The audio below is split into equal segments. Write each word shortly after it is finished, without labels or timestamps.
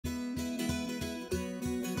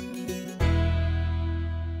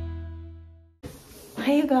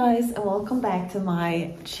Hi you guys, and welcome back to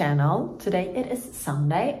my channel. Today it is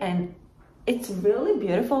Sunday and it's really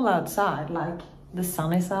beautiful outside. Like, the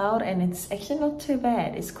sun is out and it's actually not too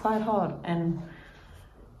bad. It's quite hot, and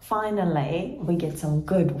finally we get some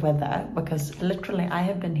good weather, because literally I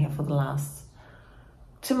have been here for the last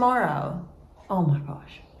tomorrow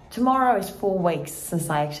is 4 weeks since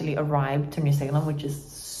I actually arrived to New Zealand, which is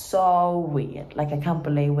so weird. Like, I can't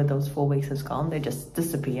believe where those 4 weeks has gone. They just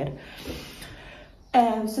disappeared.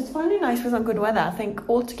 So it's finally nice with some good weather. I think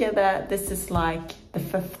altogether this is like the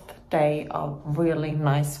 5th day of really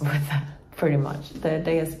nice weather, pretty much.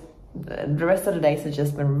 The rest of the days have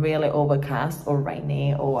just been really overcast or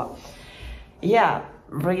rainy, or yeah,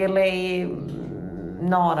 really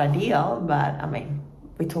not ideal. But I mean,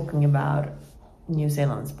 we're talking about New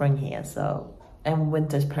Zealand spring here, so, and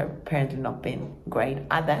winter's apparently not been great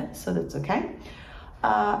either, so that's okay.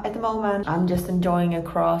 At the moment I'm just enjoying a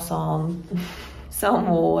croissant, some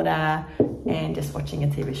water, and just watching a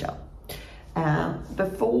TV show.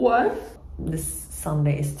 Before this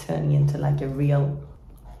Sunday is turning into like a real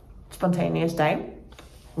spontaneous day,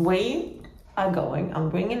 I'm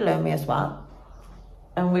bringing Lomi as well,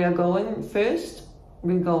 and we're going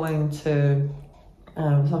to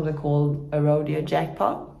something called a rodeo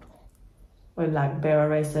jackpot, with like barrel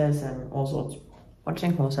races and all sorts,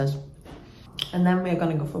 watching horses. And then we're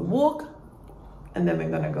gonna go for a walk, and then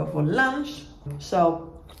we're gonna go for lunch.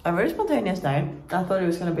 So a very spontaneous day. I thought it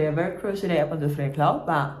was gonna be a very cruisy day up until 3 o'clock,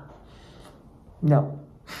 but no.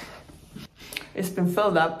 It's been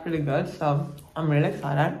filled up pretty good, so I'm really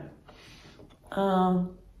excited.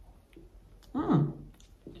 It'll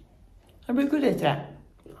be a good day today.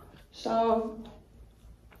 So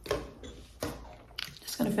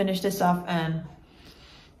just gonna finish this off, and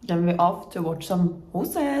then we're off to watch some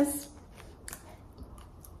horses.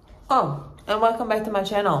 Oh, and welcome back to my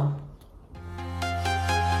channel.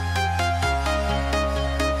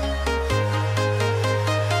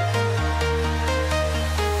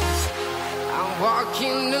 I'm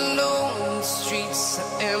walking alone, the streets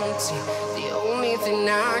are empty. The only thing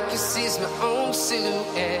I can see is my own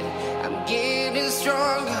silhouette. I'm getting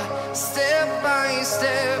stronger, step by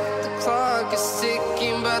step. The clock is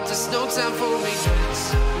ticking, but there's no time for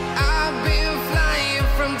regrets. I've been flying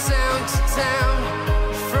from town to town,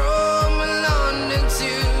 from London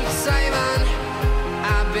to Taiwan.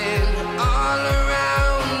 I've been all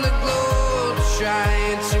around the globe,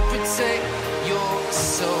 trying to protect your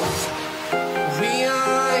soul. We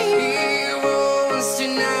are heroes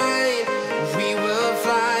tonight. We will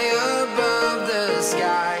fly above the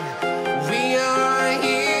sky. We are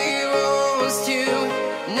heroes tonight.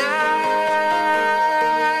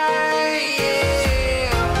 Yeah.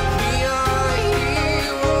 We are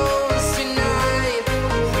heroes tonight.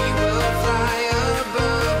 We will fly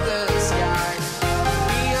above the sky.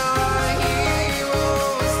 We are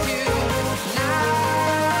heroes tonight.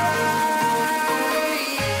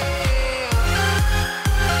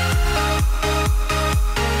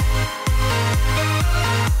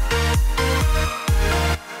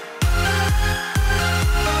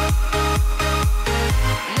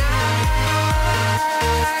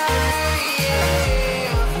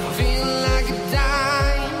 Feel like a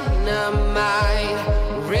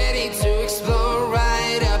dynamite, ready to explode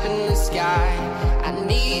right up in the sky. I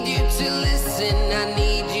need you to listen, I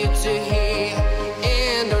need you to hear,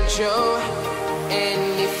 and don't show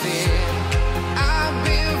any fear. I've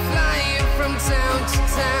been flying from town to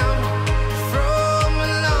town, from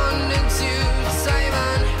London to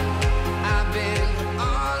Taiwan. I've been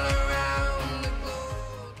all around the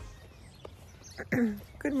globe.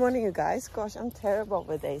 Good morning, you guys. Gosh, I'm terrible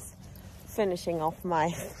with this finishing off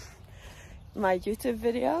my YouTube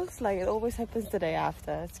videos. Like, it always happens the day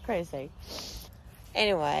after. It's crazy.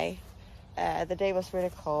 Anyway, the day was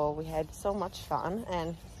really cool. We had so much fun,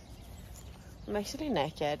 and I'm actually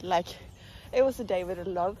naked. Like, it was a day with a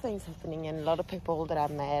lot of things happening and a lot of people that I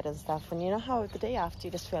met and stuff. And you know how the day after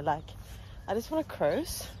you just feel like, I just want to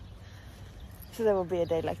cruise. So there will be a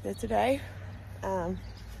day like that today.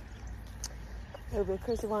 It'll be a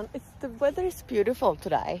crazy one. The weather is beautiful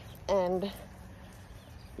today, and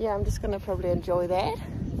yeah, I'm just gonna probably enjoy that.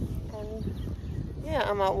 And yeah,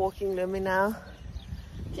 I'm out walking Lumi now.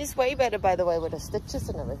 She's way better, by the way, with the stitches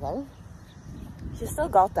and everything. She still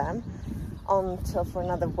got them until for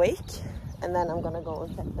another week, and then I'm gonna go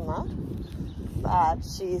and check them out. But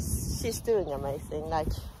she's doing amazing.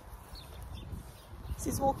 Like,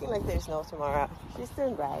 she's walking like there's no tomorrow. She's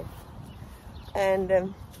doing great. And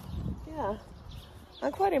yeah,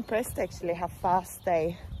 I'm quite impressed actually how fast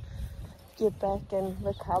they get back and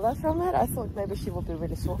recover from it. I thought maybe she would be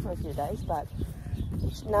really sore for a few days, but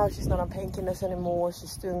Now she's not on painkillers anymore.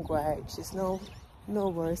 She's doing great. She's no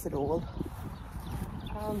worries at all.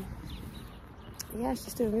 Yeah,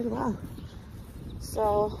 she's doing really well.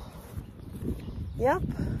 So, yep.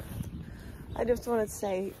 I just wanted to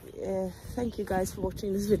say thank you guys for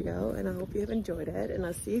watching this video, and I hope you have enjoyed it, and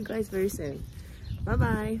I'll see you guys very soon. Bye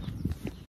bye.